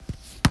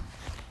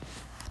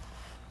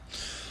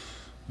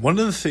One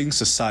of the things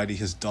society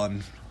has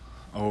done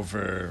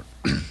over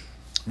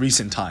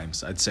recent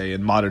times, I'd say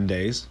in modern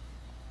days,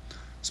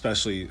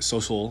 especially in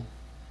terms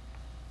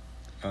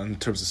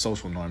of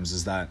social norms,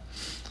 is that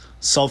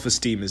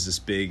self-esteem is this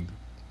big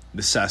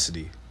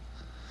necessity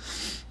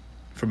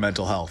for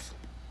mental health.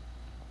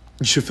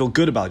 You should feel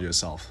good about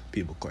yourself,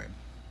 people claim.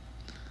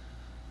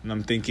 And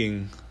I'm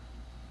thinking,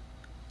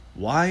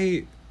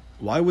 why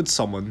would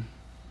someone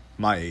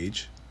my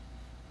age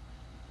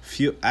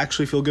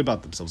actually feel good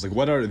about themselves? Like,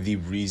 what are the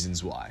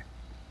reasons why?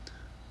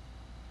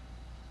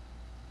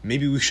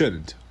 Maybe we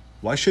shouldn't.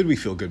 Why should we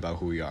feel good about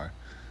who we are?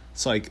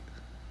 It's like,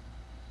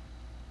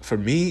 for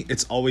me,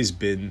 it's always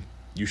been,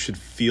 you should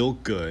feel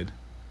good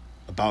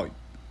about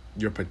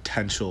your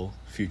potential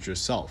future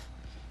self.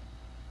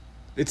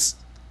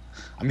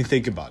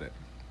 Think about it.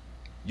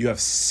 You have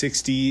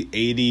 60,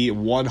 80,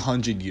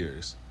 100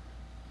 years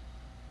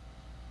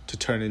to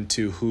turn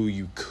into who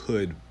you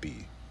could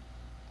be.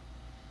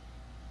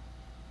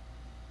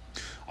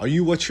 Are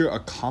you what your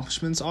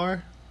accomplishments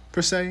are,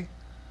 per se?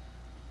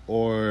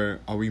 Or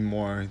are we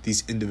more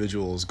these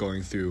individuals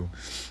going through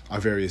our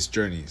various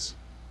journeys?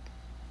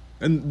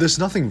 And there's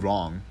nothing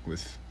wrong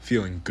with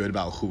feeling good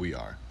about who we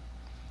are.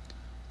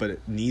 But it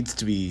needs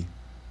to be,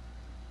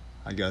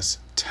 I guess,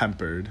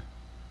 tempered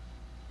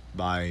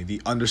by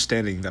the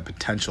understanding that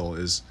potential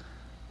is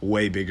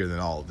way bigger than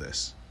all of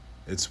this.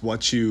 It's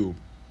what you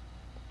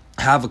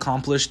have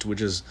accomplished,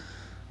 which is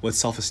what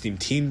self-esteem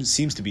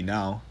seems to be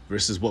now,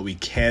 versus what we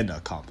can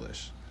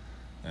accomplish.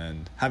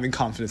 And having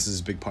confidence is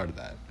a big part of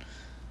that.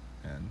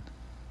 And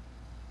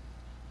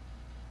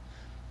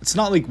it's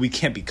not like we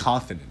can't be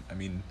confident. I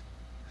mean,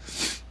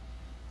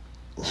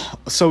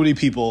 so many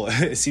people,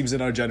 it seems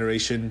in our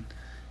generation,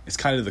 it's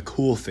kind of the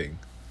cool thing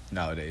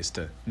nowadays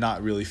to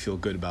not really feel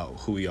good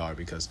about who we are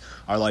because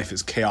our life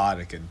is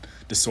chaotic and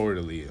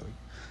disorderly.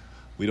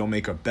 We don't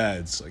make our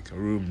beds, like our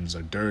rooms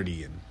are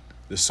dirty and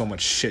there's so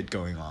much shit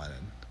going on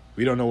and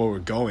we don't know where we're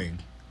going.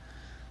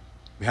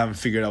 We haven't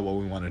figured out what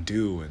we want to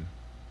do, and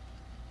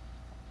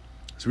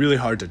it's really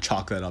hard to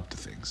chalk that up to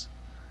things.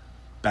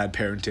 Bad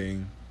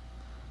parenting,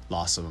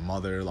 loss of a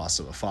mother, loss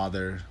of a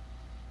father.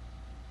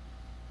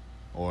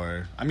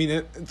 Or,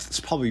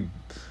 it's probably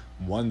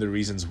one of the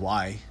reasons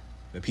why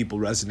that people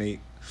resonate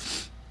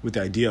with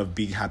the idea of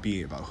being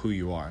happy about who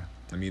you are.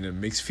 It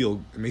makes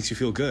you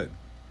feel good.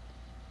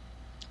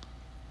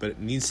 But it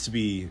needs to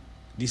be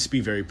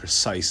very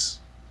precise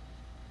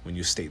when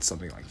you state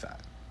something like that.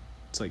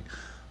 It's like,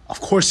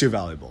 of course you're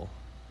valuable,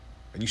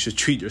 and you should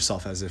treat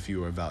yourself as if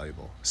you are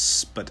valuable,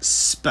 but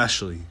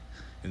especially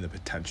in the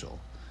potential.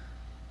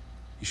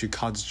 You should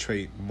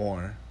concentrate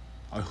more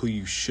on who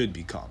you should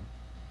become.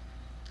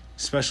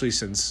 Especially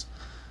since,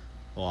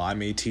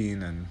 I'm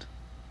 18 and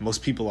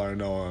most people I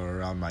know are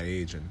around my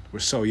age, and we're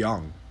so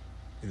young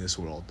in this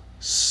world.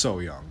 So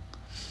young.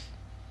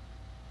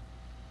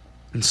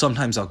 And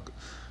sometimes I'll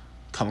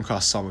come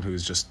across someone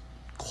who's just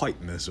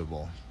quite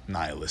miserable,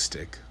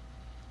 nihilistic,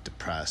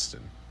 depressed,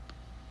 and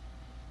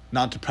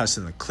not depressed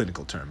in the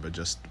clinical term, but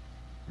just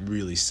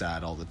really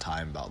sad all the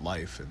time about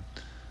life. And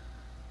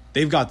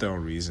they've got their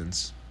own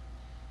reasons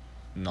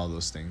and all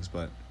those things,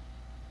 but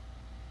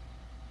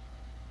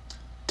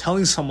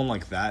telling someone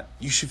like that,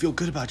 you should feel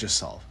good about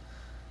yourself.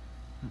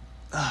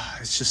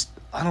 It's just,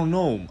 I don't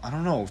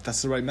know if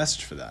that's the right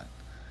message for that.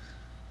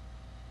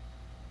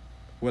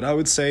 What I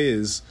would say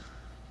is,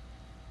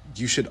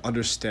 you should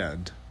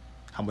understand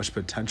how much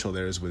potential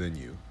there is within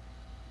you.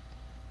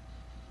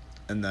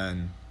 And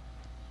then,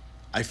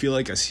 I feel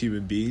like as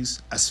human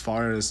beings, as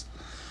far as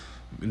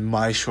in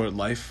my short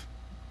life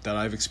that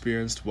I've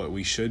experienced, what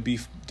we should be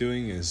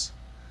doing is,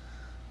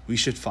 we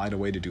should find a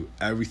way to do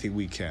everything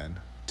we can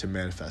to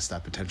manifest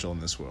that potential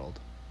in this world.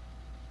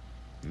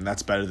 And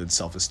that's better than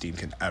self-esteem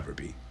can ever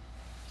be.